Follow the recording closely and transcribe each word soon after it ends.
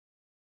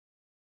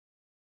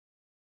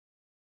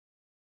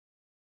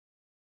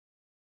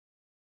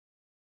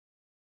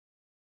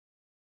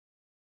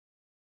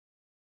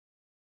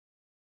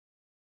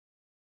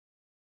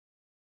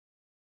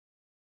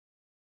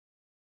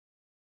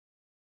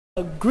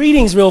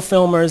Greetings, real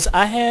filmers.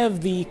 I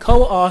have the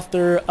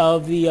co-author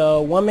of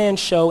the one-man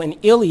show An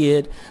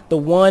Iliad, the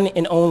one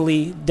and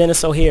only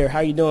Denis O'Hare. How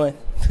you doing?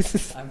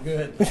 I'm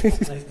good. Nice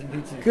to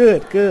meet you.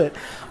 Good, good.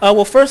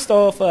 Well, first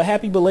off,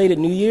 happy belated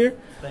New Year.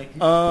 Thank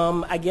you.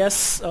 I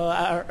guess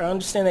I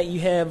understand that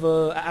you have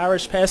an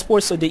Irish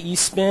passport, so did you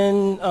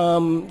spend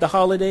the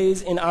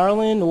holidays in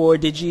Ireland, or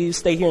did you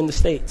stay here in the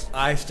States?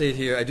 I stayed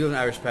here. I do have an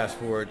Irish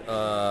passport.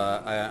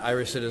 I'm an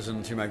Irish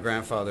citizen through my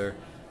grandfather.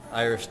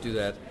 Irish do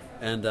that.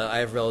 And I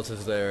have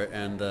relatives there,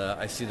 and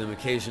I see them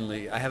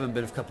occasionally. I haven't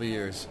been for a couple of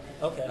years.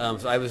 Okay.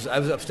 So I was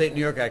upstate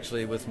New York,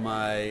 actually, with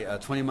my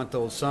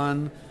 20-month-old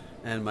son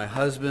and my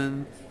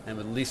husband, and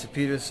with Lisa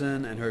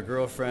Peterson and her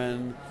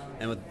girlfriend,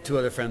 and with two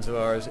other friends of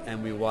ours,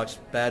 and we watched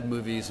bad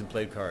movies and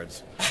played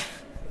cards.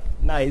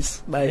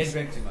 Nice, nice.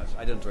 They drank too much.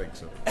 I don't drink,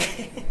 so.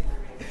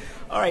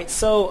 All right,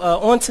 so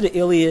on to the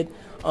Iliad.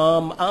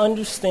 I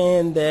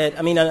understand that,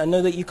 I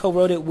know that you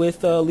co-wrote it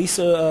with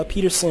Lisa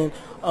Peterson,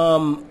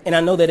 and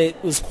I know that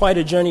it was quite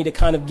a journey to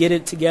kind of get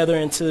it together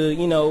and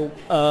to,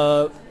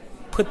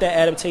 put that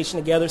adaptation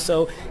together.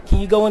 So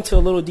can you go into a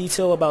little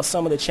detail about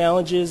some of the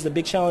challenges, the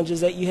big challenges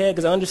that you had?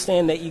 Because I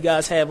understand that you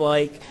guys have,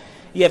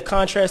 you have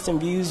contrasting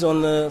views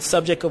on the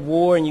subject of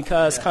war, and you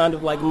guys kind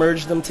of,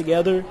 merged them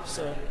together.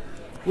 So.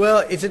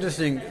 Well, it's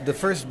interesting. The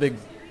first big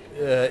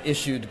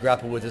issue to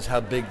grapple with is how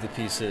big the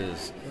piece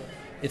is.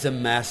 It's a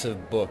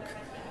massive book,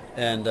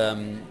 and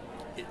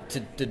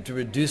to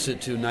reduce it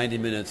to 90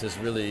 minutes is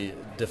really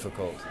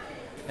difficult.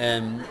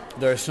 And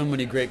there are so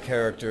many great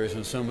characters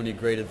and so many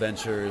great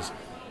adventures.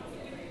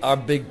 Our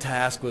big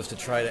task was to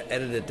try to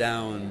edit it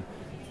down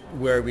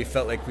where we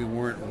felt like we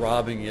weren't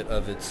robbing it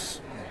of its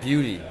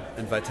beauty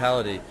and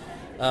vitality.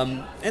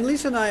 And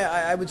Lisa and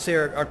I would say,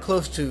 are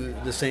close to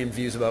the same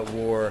views about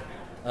war.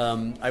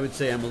 I would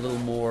say I'm a little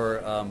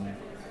more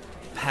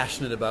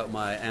passionate about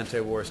my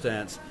anti-war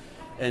stance,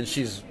 and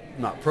she's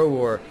not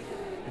pro-war,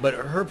 but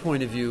her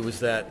point of view was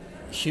that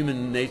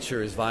human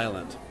nature is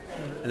violent,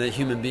 and that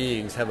human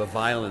beings have a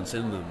violence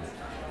in them,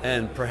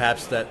 and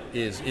perhaps that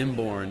is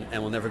inborn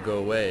and will never go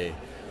away.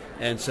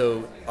 And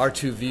so our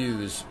two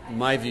views,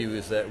 my view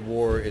is that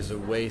war is a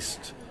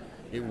waste.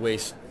 It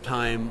wastes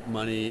time,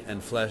 money,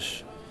 and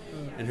flesh.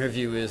 And her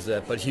view is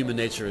that, but human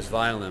nature is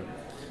violent.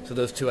 So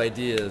those two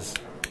ideas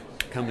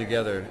come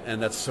together, and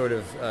that's sort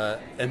of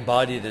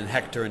embodied in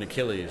Hector and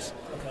Achilles.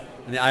 Okay.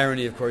 And the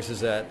irony, of course,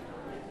 is that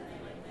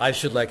I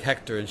should like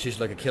Hector and she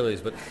should like Achilles,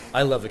 but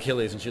I love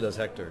Achilles and she loves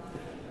Hector.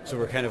 So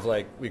we're kind of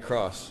we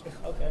cross.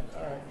 Okay,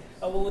 all right.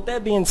 Well, with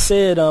that being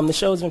said, the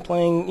show's been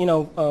playing,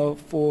 for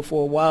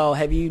a while.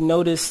 Have you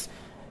noticed,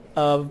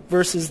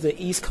 versus the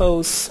East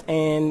Coast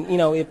and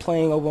it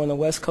playing over on the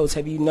West Coast,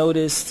 have you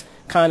noticed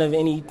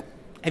any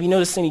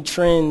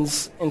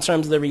trends in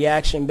terms of the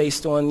reaction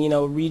based on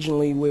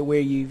regionally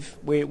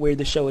where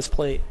the show is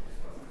played?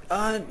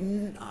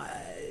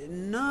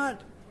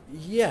 Not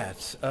yet.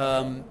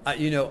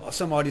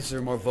 Some audiences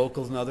are more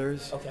vocal than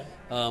others. Okay.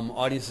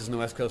 Audiences in the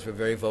West Coast were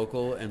very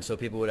vocal, and so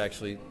people would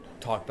actually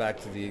talk back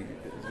to the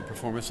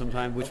performance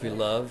sometime, which we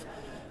love.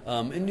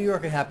 In New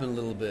York, it happened a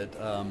little bit.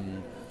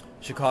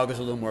 Chicago's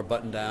a little more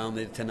buttoned down.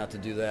 They tend not to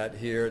do that.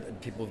 Here,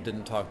 people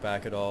didn't talk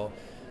back at all.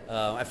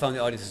 I found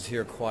the audiences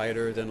here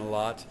quieter than a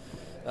lot.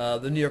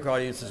 The New York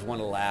audiences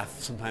want to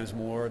laugh sometimes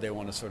more. They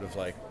want to sort of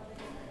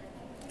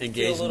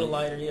engage. Feel a little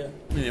lighter,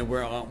 yeah.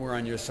 We're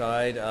on your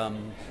side.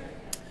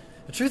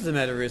 The truth of the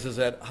matter is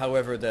that,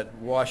 however, that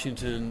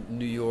Washington,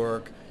 New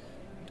York,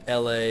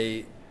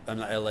 L.A.,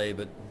 not L.A.,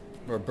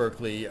 or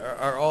Berkeley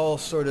are all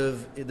sort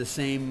of in the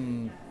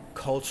same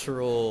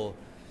cultural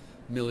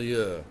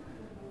milieu.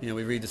 We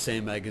read the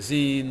same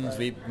magazines. Right.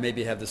 We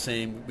maybe have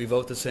we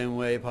vote the same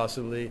way,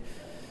 possibly.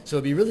 So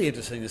it'd be really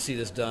interesting to see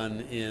this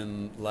done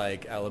in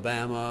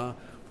Alabama,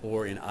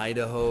 or in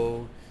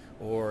Idaho,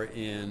 or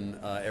in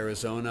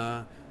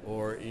Arizona,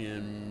 or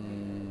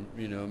in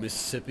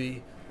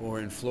Mississippi, or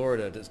in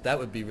Florida. That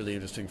would be really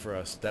interesting for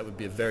us. That would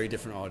be a very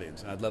different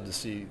audience, and I'd love to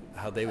see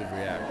how they would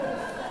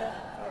react.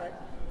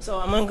 So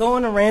I'm going to go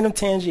on a random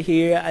tangent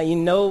here. You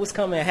know what's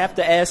coming. I have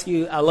to ask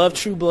you, I love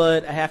True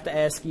Blood. I have to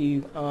ask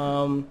you,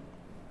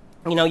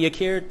 your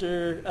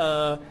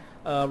character,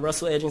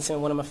 Russell Edgington,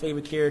 one of my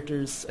favorite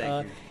characters.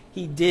 Thank you.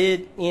 He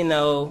did,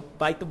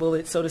 bite the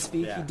bullet, so to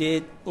speak. Yeah. He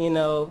did,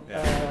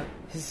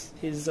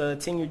 his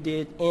tenure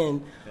did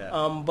end.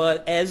 Yeah.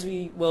 But as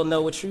we well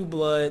know with True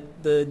Blood,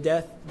 the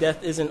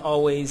death isn't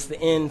always the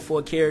end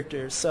for a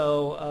character.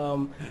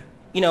 So,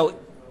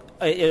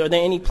 are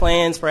there any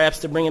plans perhaps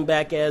to bring him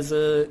back as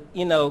a,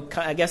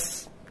 I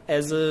guess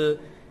as a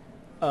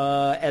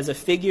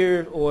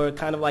figure, or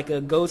kind of like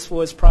a ghost for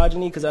his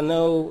progeny? Because I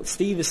know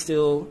Steve is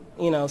still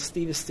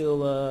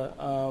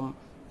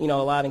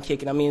alive and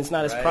kicking. It's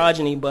not his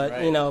progeny, but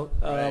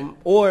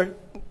or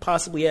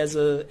possibly as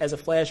a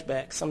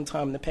flashback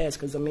sometime in the past.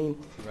 Because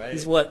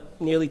he's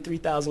nearly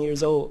 3,000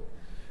 years old.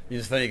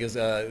 It's funny because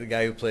the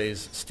guy who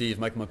plays Steve,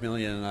 Mike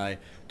McMillian, and I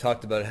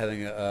talked about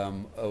having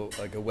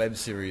a web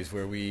series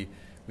where we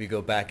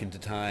go back into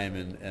time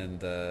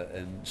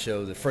and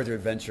show the further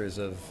adventures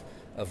of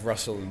of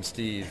Russell and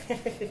Steve.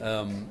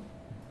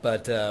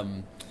 But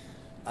I'm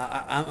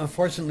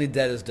unfortunately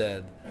dead is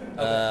dead.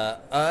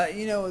 Okay.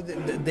 You know,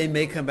 they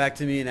may come back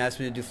to me and ask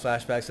me to do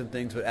flashbacks and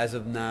things, but as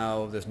of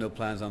now, there's no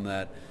plans on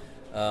that.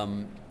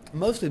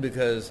 Mostly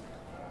because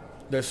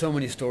there's so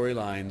many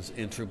storylines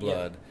in True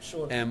Blood, Yeah,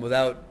 sure. and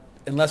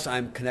unless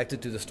I'm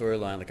connected to the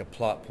storyline, like a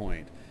plot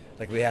point,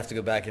 like we have to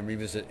go back and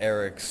revisit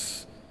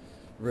Eric's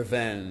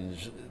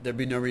revenge, there'd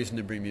be no reason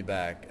to bring me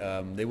back.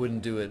 They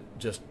wouldn't do it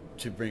just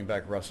to bring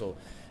back Russell.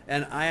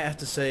 And I have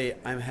to say,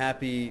 I'm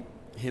happy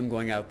him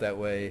going out that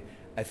way.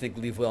 I think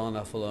Leave Well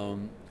Enough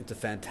Alone. It's a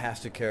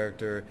fantastic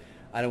character.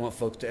 I don't want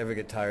folks to ever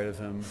get tired of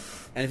him.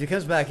 And if he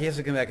comes back, he has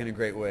to come back in a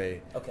great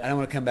way. Okay. I don't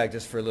want to come back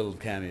just for a little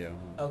cameo.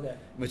 Okay. In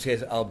which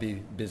case, I'll be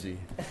busy.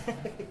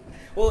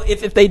 Well,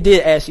 if they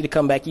did ask you to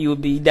come back, you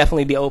would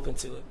definitely be open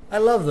to it. I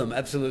love them,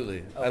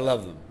 absolutely. Okay. I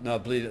love them. No,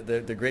 believe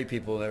it, they're great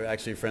people. They're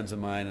actually friends of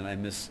mine, and I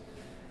miss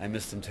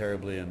them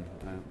terribly. And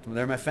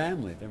they're my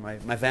family. They're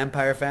my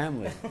vampire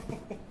family.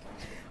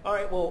 All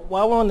right, well,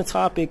 while we're on the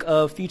topic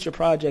of future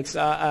projects,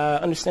 I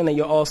understand that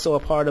you're also a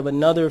part of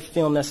another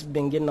film that's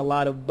been getting a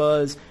lot of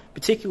buzz,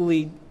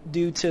 particularly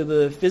due to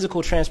the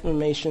physical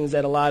transformations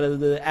that a lot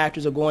of the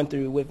actors are going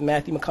through with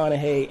Matthew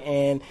McConaughey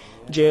and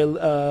Jared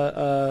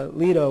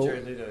Leto.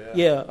 Jared Leto,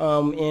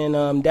 yeah.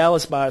 In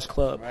Dallas Buyers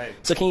Club. Right.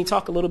 So can you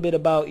talk a little bit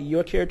about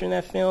your character in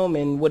that film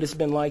and what it's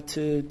been like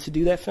to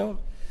do that film?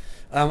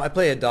 I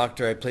play a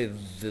doctor. I play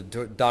the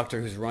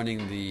doctor who's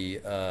running the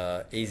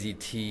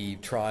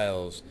AZT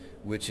trials,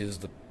 which is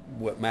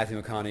what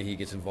Matthew McConaughey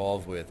gets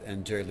involved with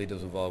and Jared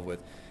Leto's involved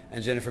with.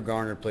 And Jennifer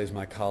Garner plays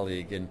my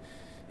colleague. And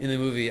in the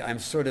movie, I'm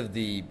sort of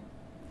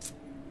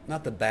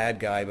not the bad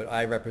guy, but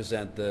I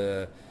represent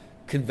the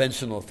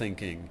conventional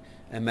thinking.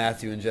 And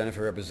Matthew and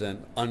Jennifer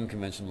represent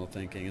unconventional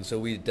thinking. And so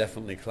we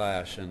definitely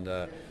clash. And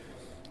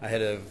I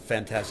had a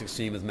fantastic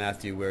scene with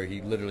Matthew where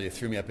he literally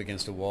threw me up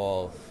against a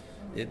wall.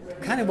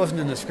 It kind of wasn't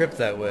in the script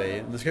that way.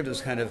 In the script, it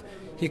was kind of,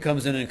 he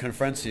comes in and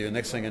confronts you, and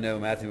next thing I know,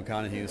 Matthew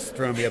McConaughey is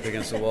throwing me up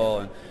against the wall.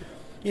 And,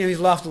 you know, he's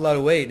lost a lot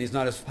of weight, and he's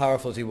not as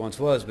powerful as he once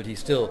was, but he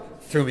still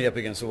threw me up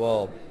against the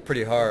wall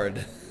pretty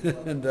hard.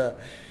 And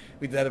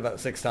we did that about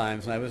 6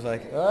 times, and I was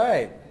like, all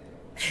right.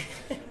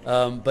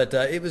 But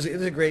it was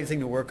a great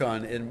thing to work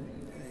on. And,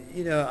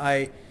 you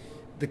know,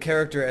 the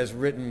character as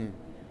written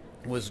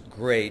was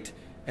great,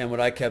 and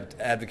what I kept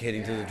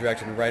advocating to the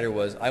director and the writer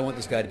was, I want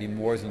this guy to be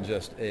more than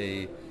just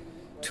a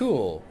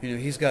tool. You know,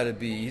 he's got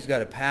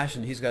a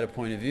passion, he's got a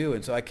point of view,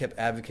 and so I kept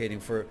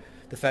advocating for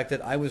the fact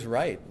that I was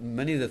right.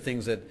 Many of the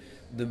things that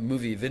the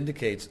movie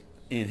vindicates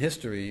in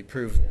history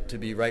proved to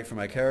be right for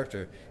my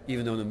character,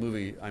 even though in the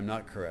movie I'm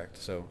not correct.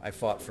 So I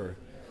fought for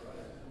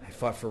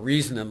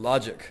reason and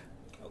logic.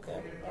 Okay.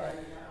 All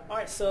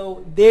right.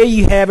 So there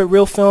you have it,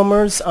 real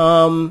filmers.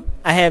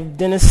 I have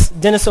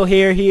Denis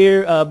O'Hare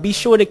here. Be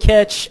sure to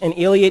catch An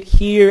Iliad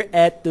here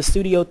at the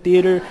Studio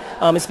Theater.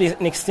 It's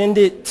been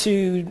extended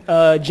to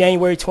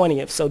January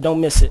 20th, so don't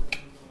miss it.